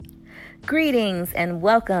Greetings and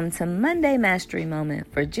welcome to Monday Mastery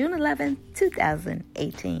Moment for June 11th,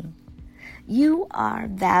 2018. You are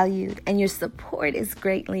valued and your support is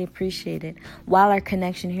greatly appreciated. While our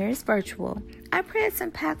connection here is virtual, I pray it's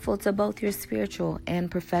impactful to both your spiritual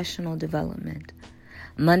and professional development.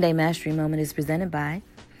 Monday Mastery Moment is presented by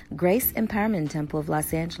Grace Empowerment Temple of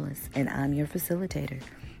Los Angeles, and I'm your facilitator,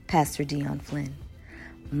 Pastor Dion Flynn.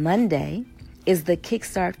 Monday is the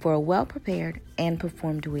kickstart for a well-prepared and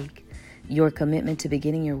performed week. Your commitment to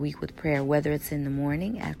beginning your week with prayer, whether it's in the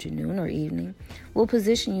morning, afternoon, or evening, will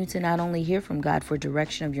position you to not only hear from God for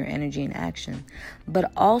direction of your energy and action, but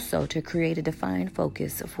also to create a defined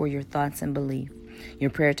focus for your thoughts and belief.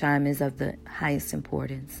 Your prayer time is of the highest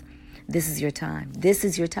importance. This is your time. This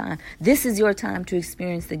is your time. This is your time to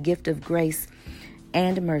experience the gift of grace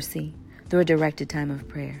and mercy through a directed time of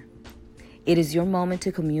prayer. It is your moment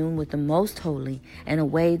to commune with the Most Holy in a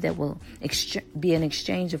way that will be an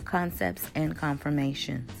exchange of concepts and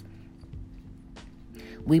confirmations.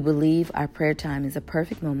 We believe our prayer time is a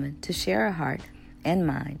perfect moment to share our heart and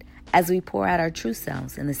mind as we pour out our true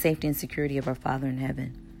selves in the safety and security of our Father in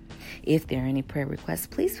heaven. If there are any prayer requests,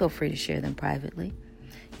 please feel free to share them privately.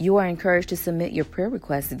 You are encouraged to submit your prayer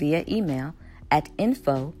requests via email at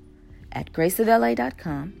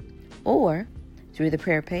info@graceofla.com or through the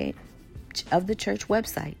prayer page of the church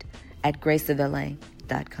website at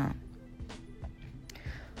graceofla.com.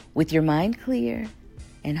 With your mind clear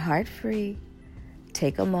and heart free,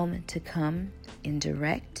 take a moment to come in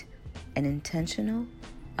direct and intentional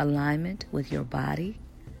alignment with your body,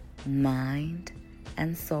 mind,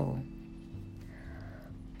 and soul.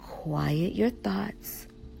 Quiet your thoughts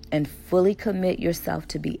and fully commit yourself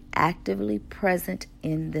to be actively present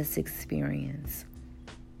in this experience.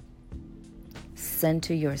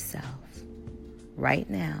 Center yourself right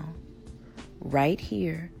now, right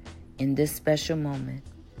here, in this special moment.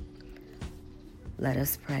 Let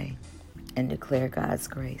us pray and declare God's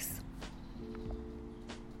grace.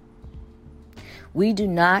 We do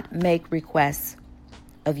not make requests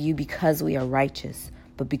of you because we are righteous,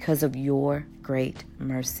 but because of your great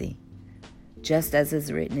mercy. Just as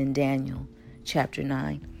is written in Daniel chapter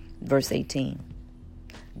 9, verse 18.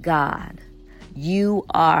 God, you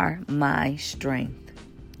are my strength.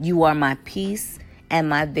 You are my peace and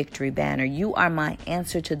my victory banner. You are my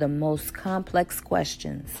answer to the most complex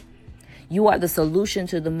questions. You are the solution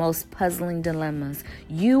to the most puzzling dilemmas.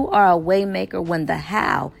 You are a waymaker when the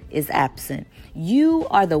how is absent. You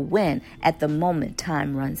are the when at the moment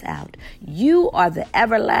time runs out. You are the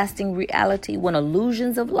everlasting reality when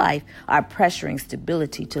illusions of life are pressuring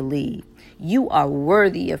stability to leave. You are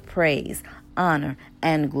worthy of praise, honor,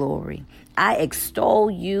 and glory. I extol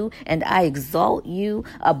you and I exalt you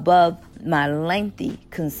above my lengthy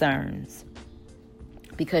concerns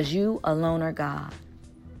because you alone are God.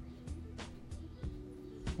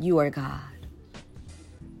 You are God.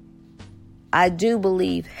 I do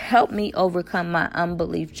believe, help me overcome my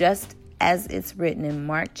unbelief, just as it's written in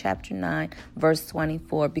Mark chapter 9, verse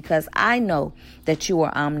 24, because I know that you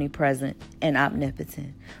are omnipresent and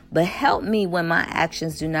omnipotent. But help me when my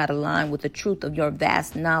actions do not align with the truth of your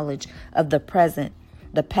vast knowledge of the present,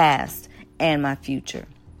 the past, and my future.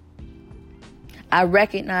 I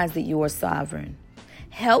recognize that you are sovereign.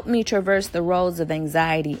 Help me traverse the roads of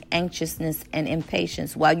anxiety, anxiousness, and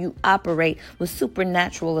impatience while you operate with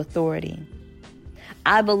supernatural authority.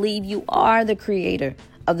 I believe you are the creator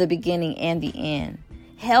of the beginning and the end.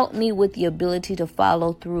 Help me with the ability to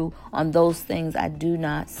follow through on those things I do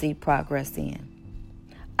not see progress in.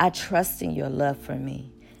 I trust in your love for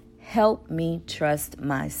me. Help me trust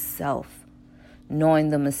myself, knowing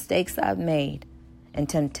the mistakes I've made and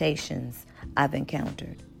temptations I've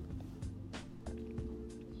encountered.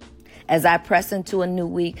 As I press into a new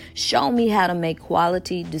week, show me how to make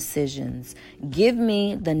quality decisions. Give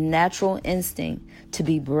me the natural instinct to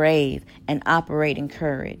be brave and operate in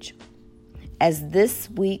courage. As this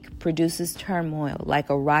week produces turmoil like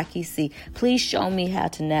a rocky sea, please show me how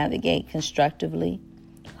to navigate constructively.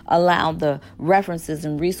 Allow the references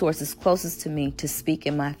and resources closest to me to speak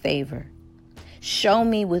in my favor. Show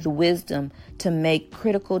me with wisdom to make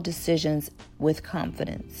critical decisions with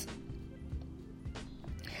confidence.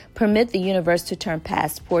 Permit the universe to turn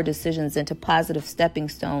past poor decisions into positive stepping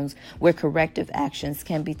stones where corrective actions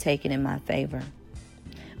can be taken in my favor.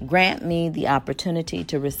 Grant me the opportunity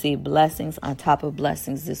to receive blessings on top of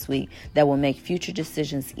blessings this week that will make future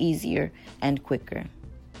decisions easier and quicker.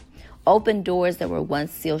 Open doors that were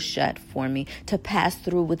once sealed shut for me to pass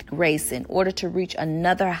through with grace in order to reach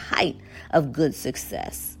another height of good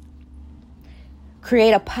success.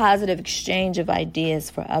 Create a positive exchange of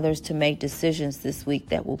ideas for others to make decisions this week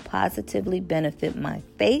that will positively benefit my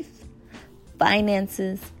faith,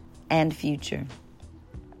 finances, and future.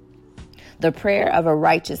 The prayer of a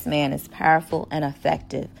righteous man is powerful and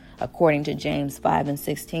effective, according to James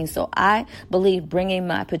 5:16. So I believe bringing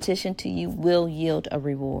my petition to you will yield a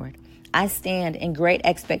reward. I stand in great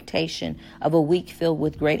expectation of a week filled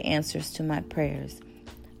with great answers to my prayers.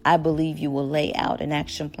 I believe you will lay out an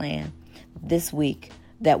action plan this week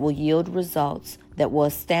that will yield results that will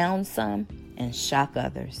astound some and shock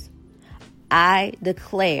others. I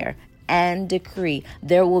declare and decree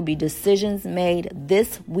there will be decisions made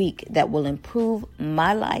this week that will improve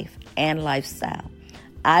my life and lifestyle.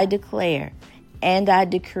 I declare and I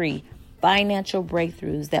decree financial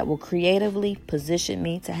breakthroughs that will creatively position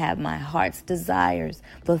me to have my heart's desires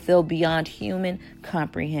fulfilled beyond human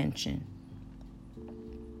comprehension.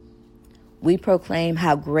 We proclaim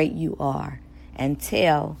how great you are and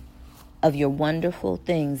tell of your wonderful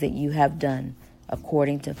things that you have done,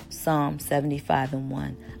 according to Psalm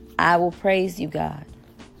 75:1. I will praise you, God.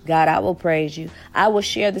 God, I will praise you. I will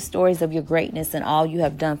share the stories of your greatness and all you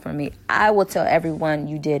have done for me. I will tell everyone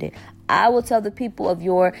you did it. I will tell the people of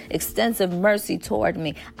your extensive mercy toward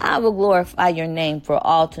me. I will glorify your name for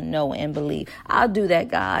all to know and believe. I'll do that,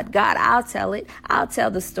 God. God, I'll tell it. I'll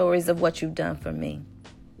tell the stories of what you've done for me.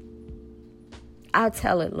 I'll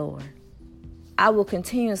tell it, Lord. I will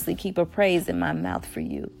continuously keep a praise in my mouth for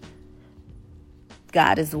you.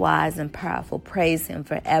 God is wise and powerful. Praise him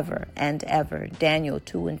forever and ever. Daniel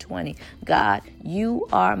 2:20. God, you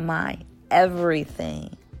are my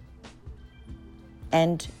everything.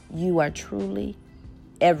 And you are truly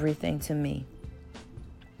everything to me.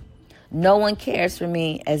 No one cares for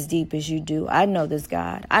me as deep as you do. I know this,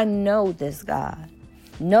 God. I know this, God.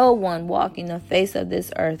 No one walking the face of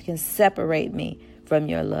this earth can separate me from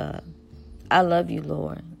your love. I love you,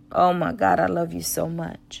 Lord. Oh my God, I love you so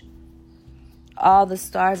much. All the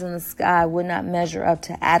stars in the sky would not measure up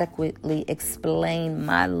to adequately explain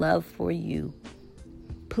my love for you.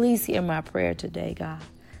 Please hear my prayer today, God.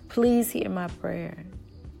 Please hear my prayer.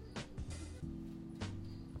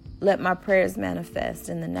 Let my prayers manifest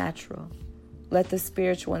in the natural. Let the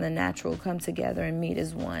spiritual and the natural come together and meet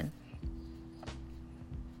as one.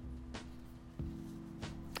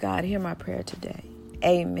 God, hear my prayer today.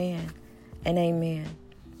 Amen and amen.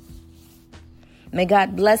 May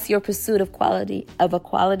God bless your pursuit of a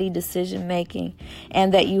quality decision making,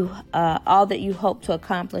 and that you all that you hope to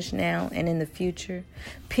accomplish now and in the future.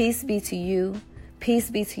 Peace be to you. Peace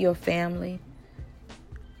be to your family.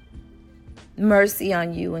 Mercy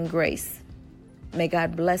on you and grace. May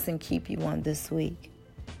God bless and keep you on this week.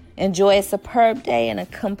 Enjoy a superb day and a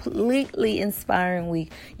completely inspiring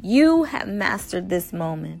week. You have mastered this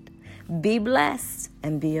moment. Be blessed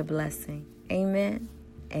and be a blessing. Amen.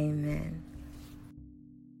 Amen.